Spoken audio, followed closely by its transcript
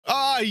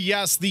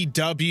Yes, the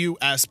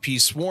WSP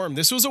Swarm.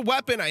 This was a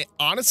weapon I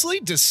honestly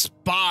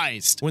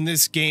despised when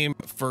this game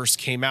first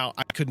came out.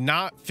 I could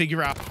not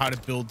figure out how to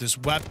build this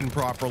weapon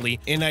properly,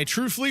 and I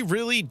truthfully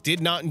really did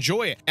not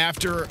enjoy it.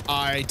 After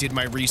I did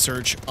my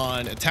research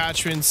on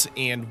attachments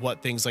and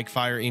what things like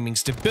fire aiming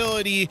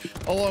stability,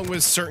 along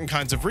with certain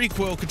kinds of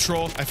recoil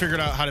control, I figured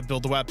out how to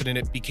build the weapon, and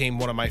it became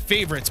one of my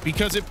favorites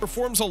because it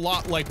performs a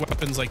lot like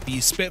weapons like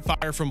the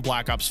Spitfire from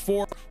Black Ops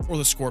 4 or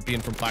the Scorpion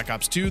from Black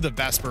Ops 2, the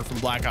Vesper from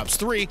Black Ops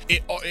 3.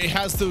 It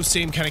has those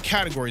same kind of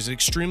categories, an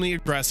extremely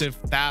aggressive,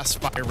 fast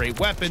fire rate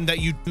weapon that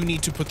you do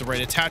need to put the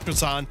right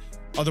attachments on.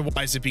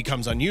 Otherwise, it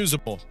becomes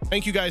unusable. I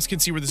think you guys can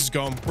see where this is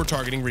going. We're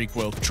targeting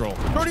recoil control.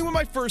 Starting with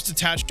my first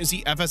attachment is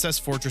the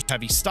FSS Fortress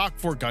Heavy stock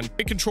for gun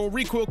kick control,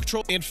 recoil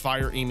control, and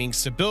fire aiming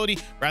stability.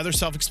 Rather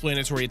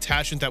self-explanatory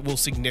attachment that will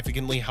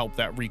significantly help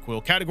that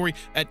recoil category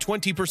at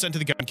 20% to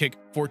the gun kick,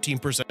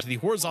 14% to the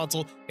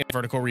horizontal and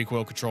vertical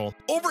recoil control.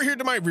 Over here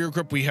to my rear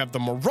grip, we have the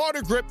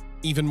Marauder grip,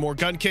 even more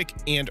gun kick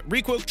and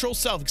recoil control.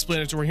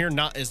 Self-explanatory here,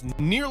 not as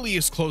nearly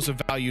as close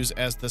of values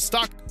as the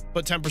stock,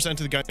 but 10%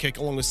 to the gun kick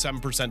along with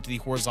 7% to the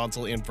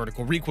horizontal and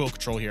vertical recoil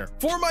control here.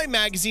 For my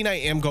magazine, I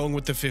am going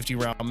with the 50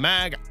 round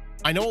mag.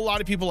 I know a lot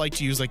of people like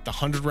to use like the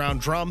 100 round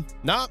drum.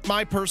 Not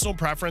my personal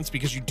preference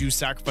because you do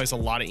sacrifice a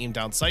lot of aim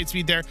down sight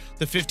speed there.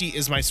 The 50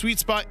 is my sweet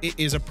spot. It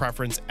is a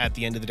preference at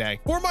the end of the day.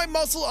 For my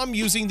muzzle, I'm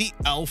using the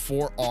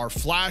L4R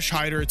flash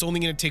hider. It's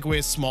only going to take away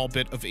a small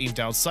bit of aim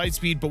down sight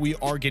speed, but we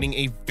are getting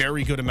a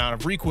very good amount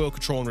of recoil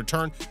control in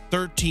return.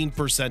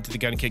 13% to the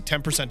gun kick,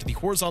 10% to the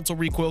horizontal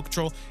recoil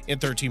control, and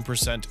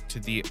 13% to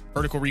the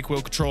vertical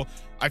recoil control.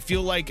 I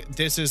feel like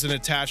this is an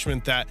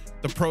attachment that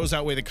the pros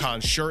outweigh the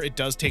cons. Sure, it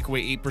does take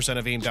away 8%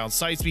 of aim down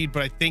sight speed,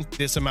 but I think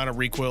this amount of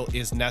recoil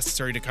is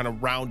necessary to kind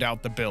of round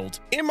out the build.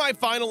 In my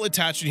final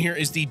attachment here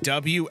is the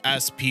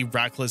WSP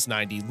Reckless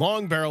 90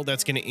 long barrel.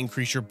 That's going to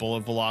increase your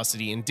bullet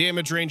velocity and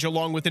damage range,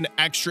 along with an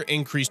extra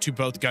increase to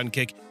both gun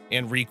kick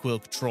and recoil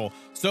control.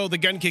 So the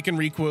gun kick and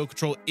recoil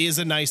control is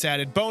a nice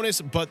added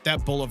bonus, but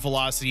that bullet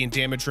velocity and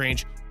damage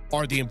range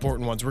are the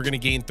important ones. We're going to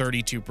gain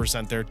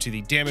 32% there to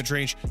the damage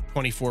range,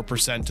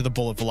 24% to the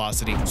bullet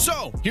velocity.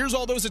 So here's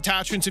all those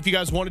attachments. If you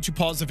guys wanted to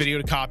pause the video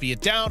to copy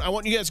it down, I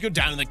want you guys to go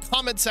down in the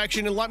comment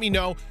section and let me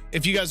know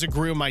if you guys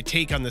agree with my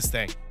take on this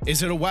thing.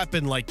 Is it a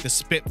weapon like the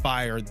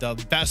Spitfire, the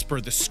Vesper,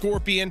 the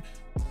Scorpion?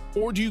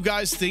 Or do you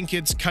guys think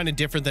it's kind of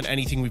different than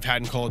anything we've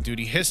had in Call of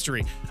Duty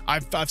history?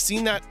 I've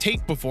seen that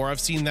take before.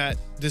 I've seen that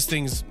this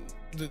thing's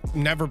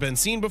never been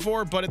seen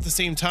before, but at the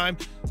same time,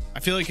 I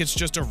feel like it's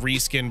just a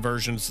reskin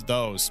version of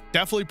those.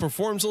 Definitely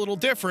performs a little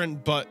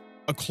different, but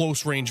a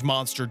close range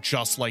monster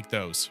just like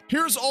those.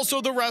 Here's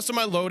also the rest of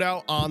my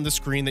loadout on the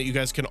screen that you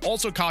guys can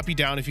also copy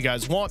down if you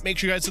guys want. Make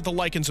sure you guys hit the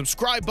like and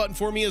subscribe button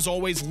for me. As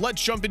always,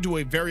 let's jump into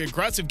a very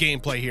aggressive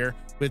gameplay here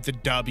with the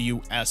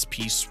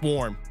WSP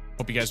Swarm.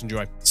 Hope you guys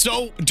enjoy.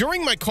 So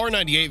during my Car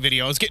 98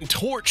 video, I was getting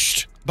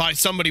torched by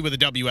somebody with a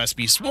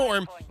WSP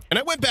Swarm, and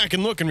I went back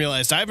and looked and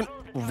realized I haven't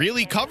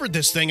really covered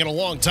this thing in a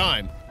long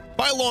time.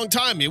 By a long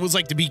time, it was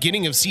like the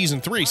beginning of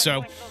season 3,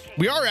 so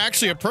we are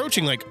actually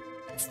approaching like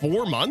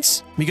 4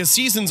 months, because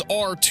seasons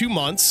are 2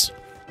 months.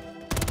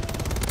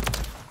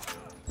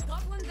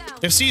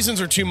 If seasons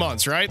are 2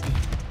 months, right?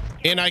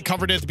 And I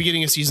covered it at the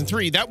beginning of season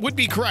 3, that would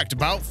be correct.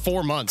 About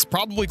 4 months,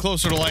 probably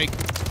closer to like,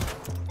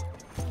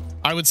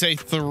 I would say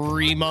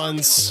 3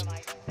 months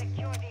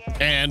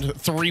and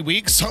 3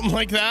 weeks, something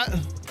like that.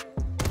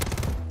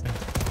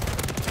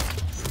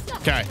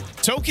 Okay,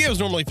 Tokyo is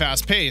normally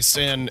fast paced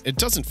and it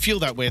doesn't feel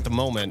that way at the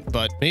moment,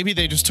 but maybe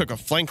they just took a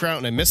flank route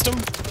and I missed them.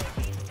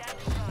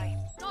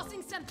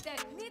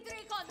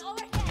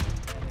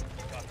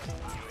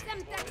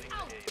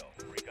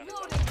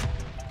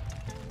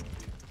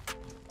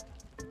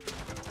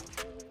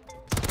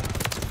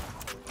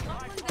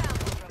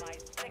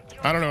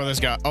 I don't know where this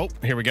guy. Oh,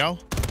 here we go.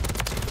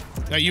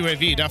 That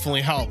UAV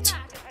definitely helped.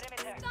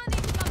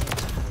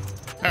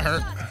 That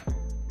hurt.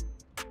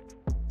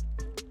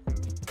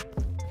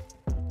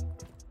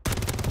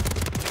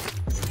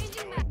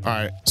 All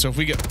right, so if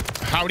we get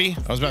howdy,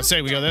 I was about to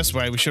say we go this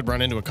way, we should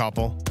run into a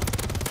couple.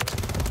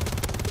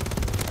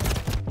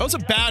 That was a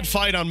bad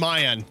fight on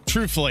my end,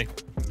 truthfully.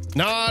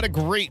 Not a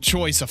great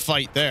choice of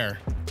fight there,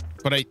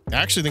 but I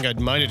actually think I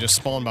might have just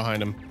spawned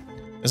behind him.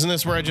 Isn't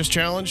this where I just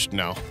challenged?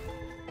 No,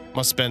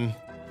 must have been.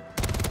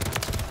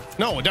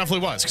 No, it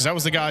definitely was, because that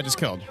was the guy I just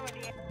killed.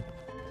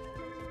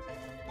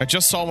 I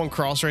just saw one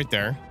cross right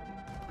there.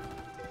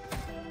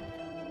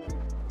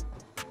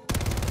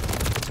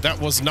 That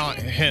was not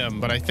him,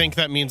 but I think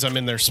that means I'm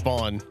in their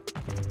spawn.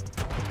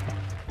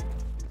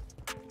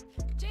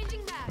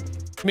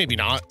 Maybe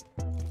not.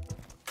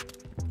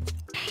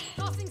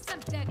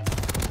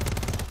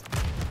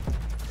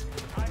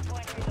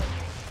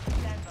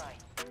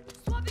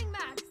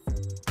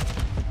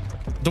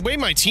 The way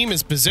my team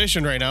is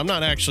positioned right now, I'm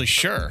not actually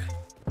sure.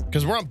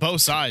 Because we're on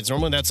both sides.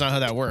 Normally, that's not how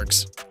that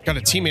works. Got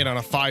a teammate on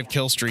a 5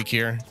 kill streak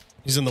here.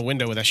 He's in the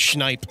window with a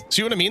snipe.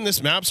 See what I mean?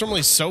 This map's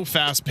normally so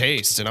fast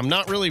paced and I'm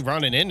not really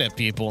running into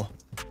people.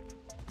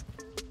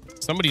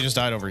 Somebody just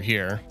died over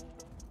here.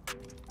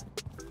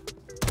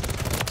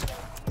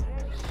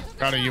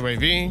 Got a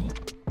UAV.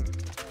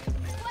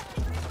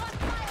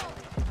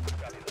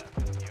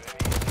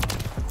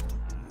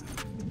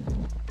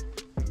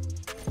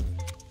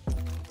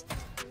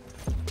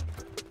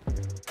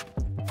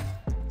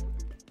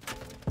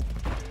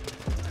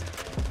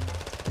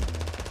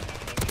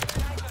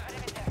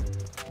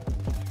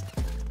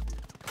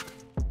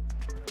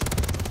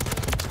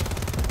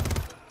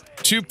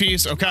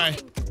 Two-piece. Okay.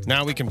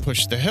 Now we can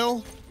push the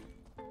hill.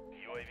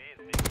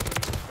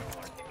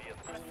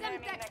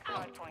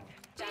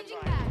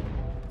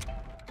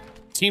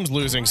 Team's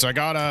losing, so I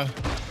gotta...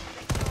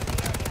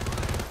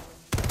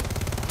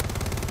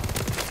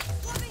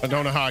 I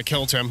don't know how I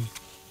killed him.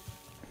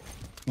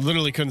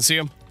 Literally couldn't see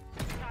him.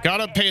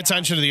 Gotta pay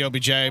attention to the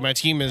OBJ. My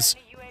team is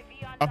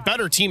a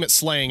better team at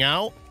slaying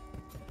out,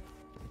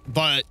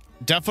 but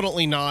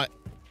definitely not...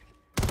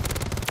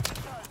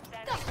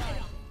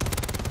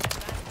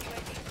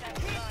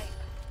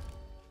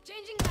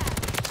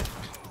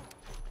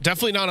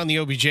 Definitely not on the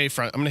OBJ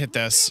front. I'm gonna hit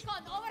this.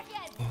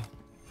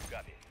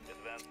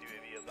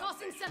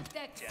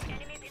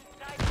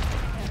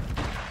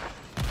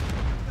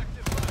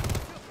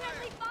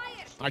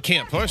 I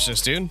can't push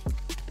this, dude.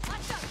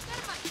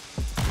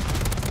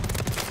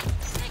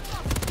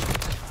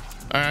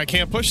 I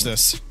can't push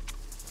this.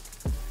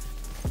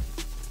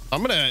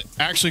 I'm gonna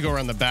actually go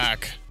around the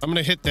back. I'm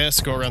gonna hit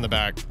this, go around the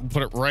back,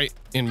 put it right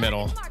in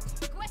middle.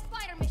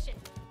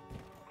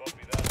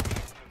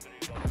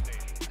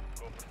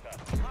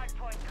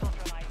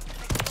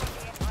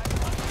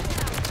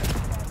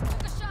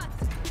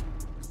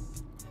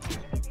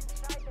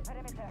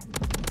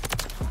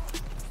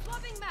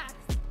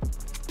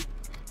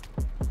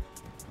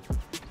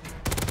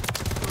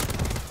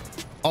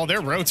 Oh,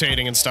 they're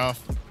rotating and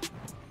stuff.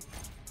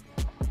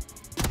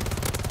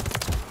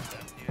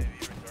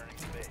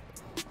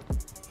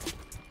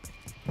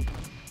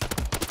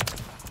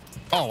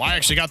 Oh, I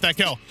actually got that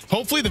kill.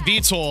 Hopefully the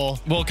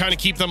VTOL will kind of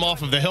keep them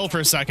off of the hill for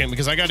a second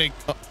because I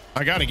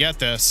gotta get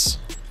this.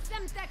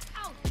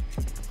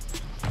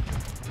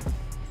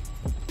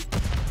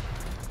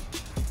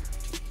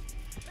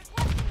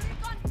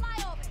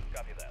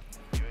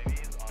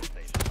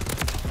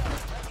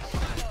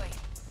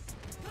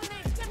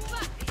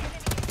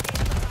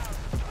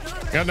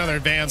 Got another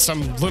advance.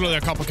 I'm literally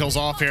a couple kills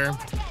off here.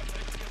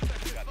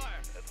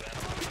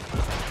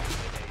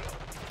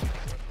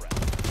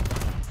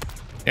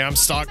 Yeah, I'm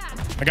stuck.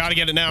 I gotta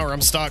get it now or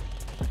I'm stuck.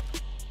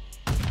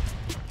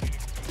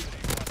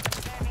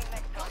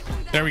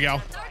 There we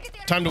go.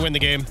 Time to win the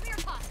game.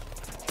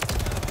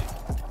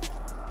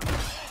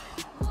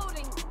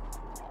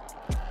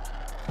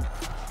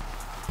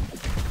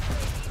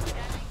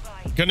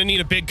 Gonna need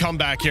a big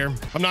comeback here.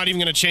 I'm not even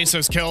gonna chase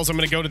those kills. I'm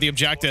gonna go to the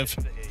objective.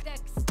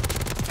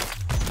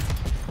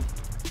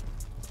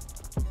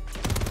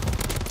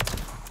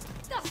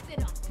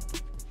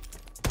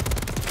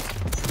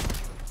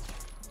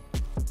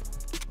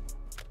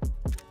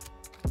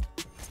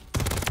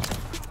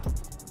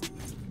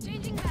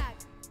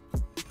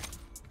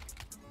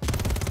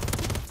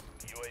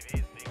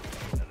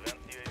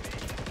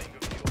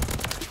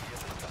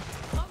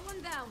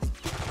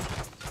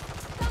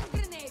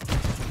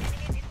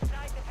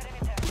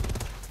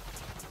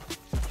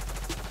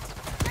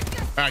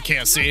 I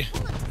can't see.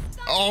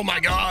 Oh my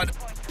god.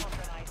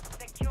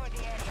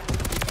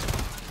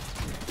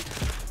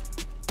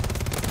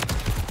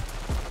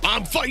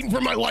 I'm fighting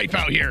for my life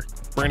out here.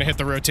 We're gonna hit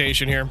the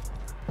rotation here.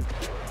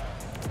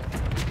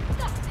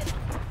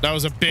 That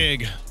was a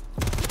big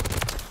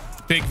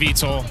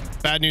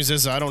VTOL. Bad news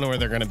is I don't know where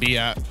they're gonna be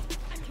at.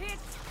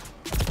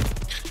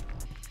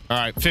 All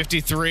right,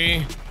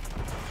 53.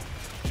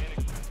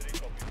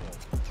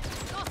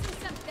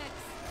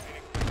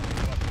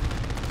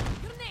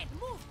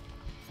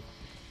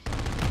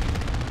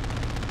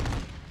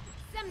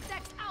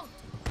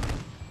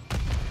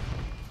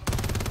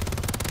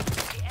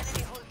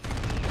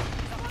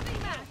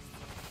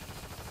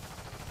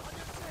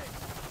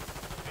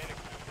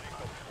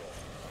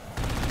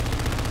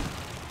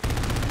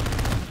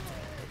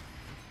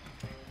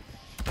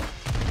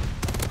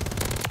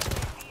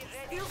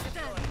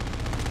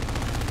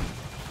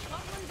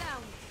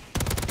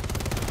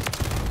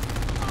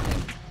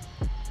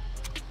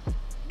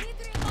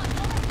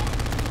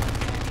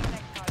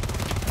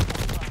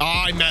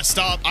 I messed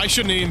up. I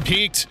shouldn't have even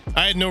peeked.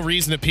 I had no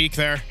reason to peek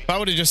there. If I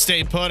would have just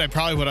stayed put, I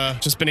probably would have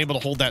just been able to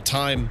hold that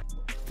time.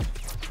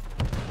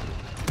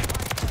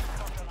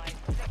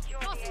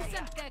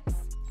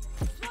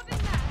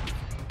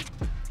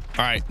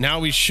 All right, now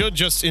we should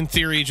just, in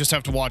theory, just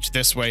have to watch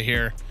this way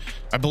here.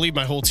 I believe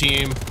my whole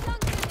team.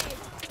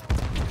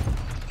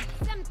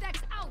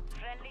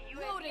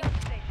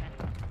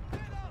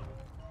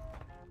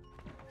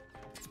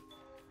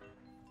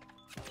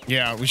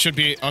 Yeah, we should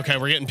be. Okay,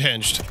 we're getting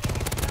pinched.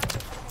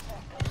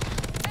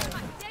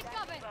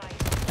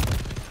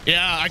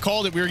 Yeah, I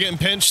called it. We were getting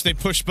pinched. They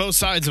pushed both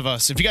sides of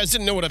us. If you guys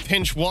didn't know what a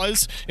pinch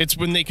was, it's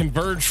when they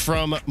converge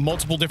from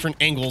multiple different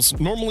angles,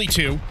 normally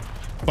two,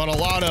 but a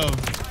lot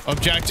of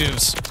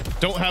objectives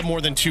don't have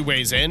more than two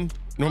ways in.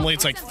 Normally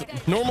it's like,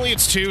 normally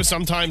it's two,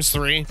 sometimes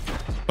three.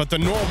 But the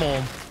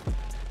normal...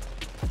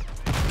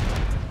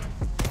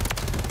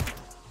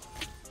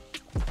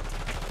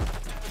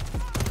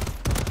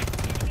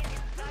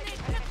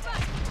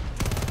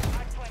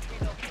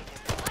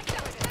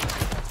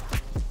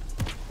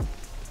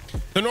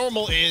 The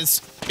normal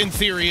is, in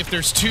theory, if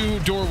there's two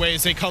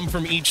doorways, they come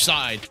from each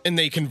side and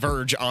they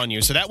converge on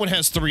you. So that one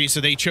has 3,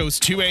 so they chose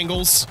 2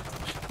 angles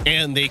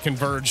and they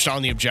converged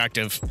on the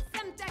objective.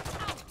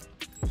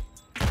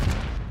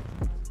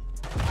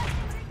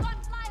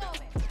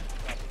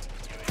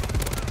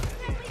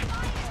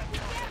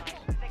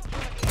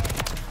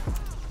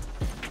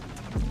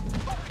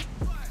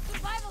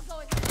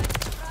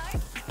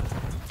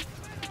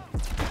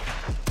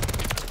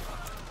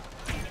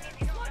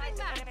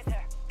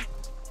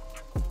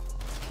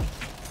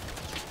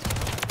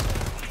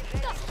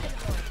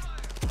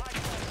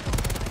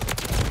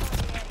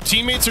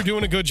 Teammates are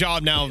doing a good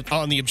job now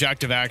on the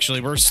objective, actually.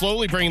 We're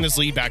slowly bringing this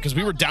lead back because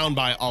we were down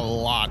by a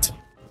lot.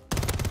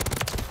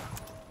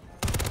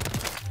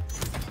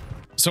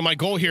 So my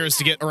goal here is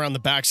to get around the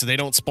back so they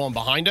don't spawn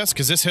behind us,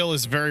 because this hill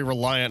is very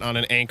reliant on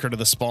an anchor to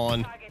the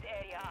spawn.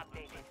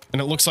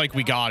 And it looks like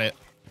we got it.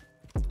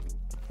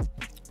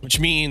 Which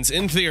means,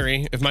 in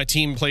theory, if my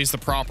team plays the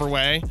proper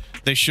way,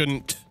 they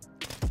shouldn't...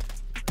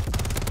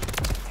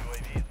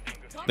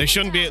 They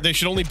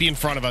should only be in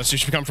front of us. They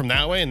should come from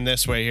that way and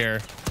this way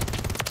here.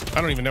 I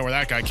don't even know where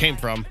that guy came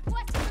from.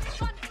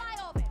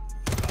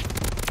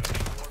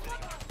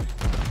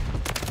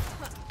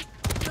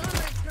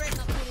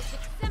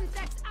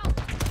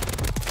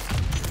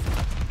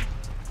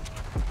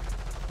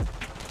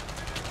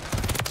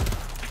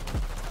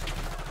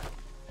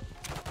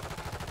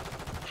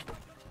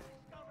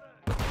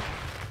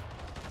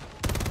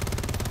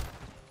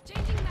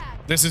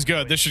 This is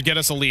good. This should get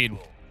us a lead.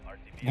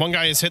 One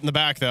guy is hitting the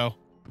back, though.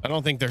 I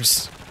don't think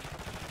there's...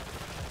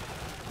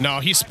 No,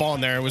 he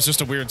spawned there. It was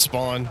just a weird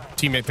spawn.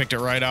 Teammate picked it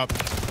right up.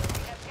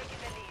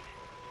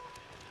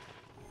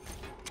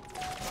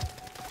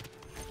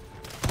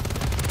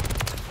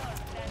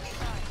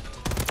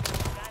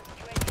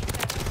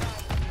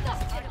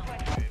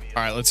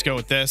 All right, let's go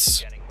with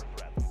this.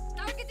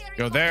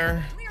 Go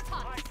there.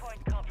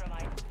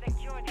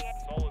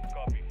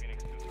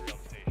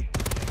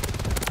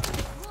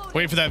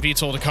 Wait for that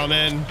VTOL to come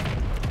in.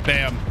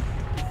 Bam.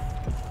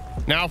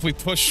 Now if we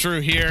push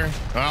through here,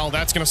 well,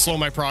 that's going to slow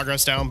my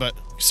progress down, but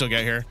still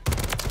get here.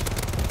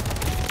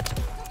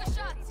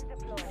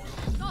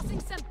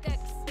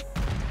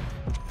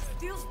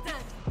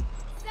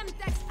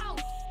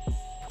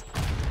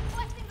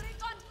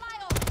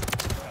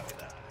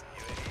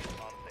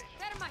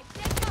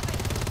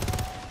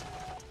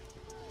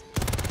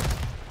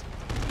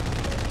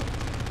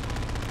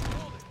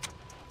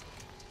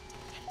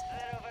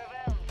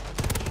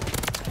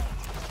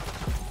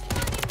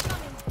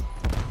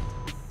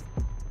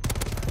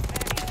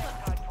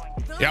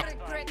 Yep.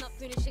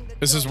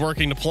 This is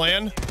working to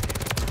plan.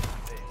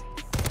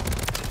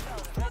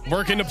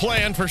 Working to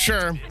plan for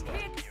sure.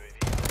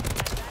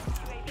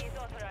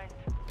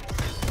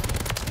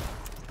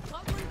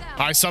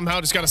 I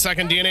somehow just got a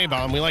second DNA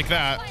bomb. We like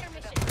that.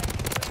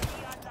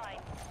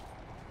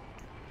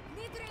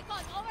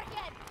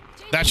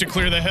 That should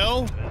clear the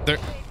hill. There,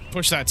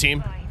 push that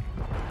team.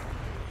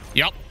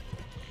 Yep.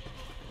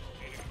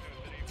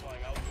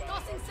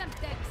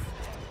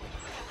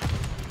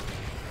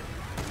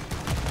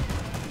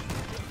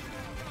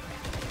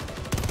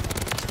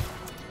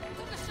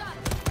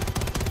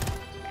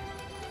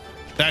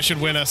 That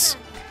should win us.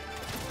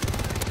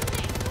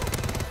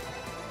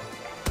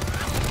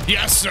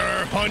 Yes,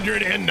 sir.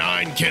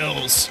 109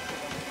 kills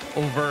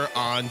over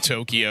on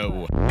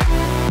Tokyo.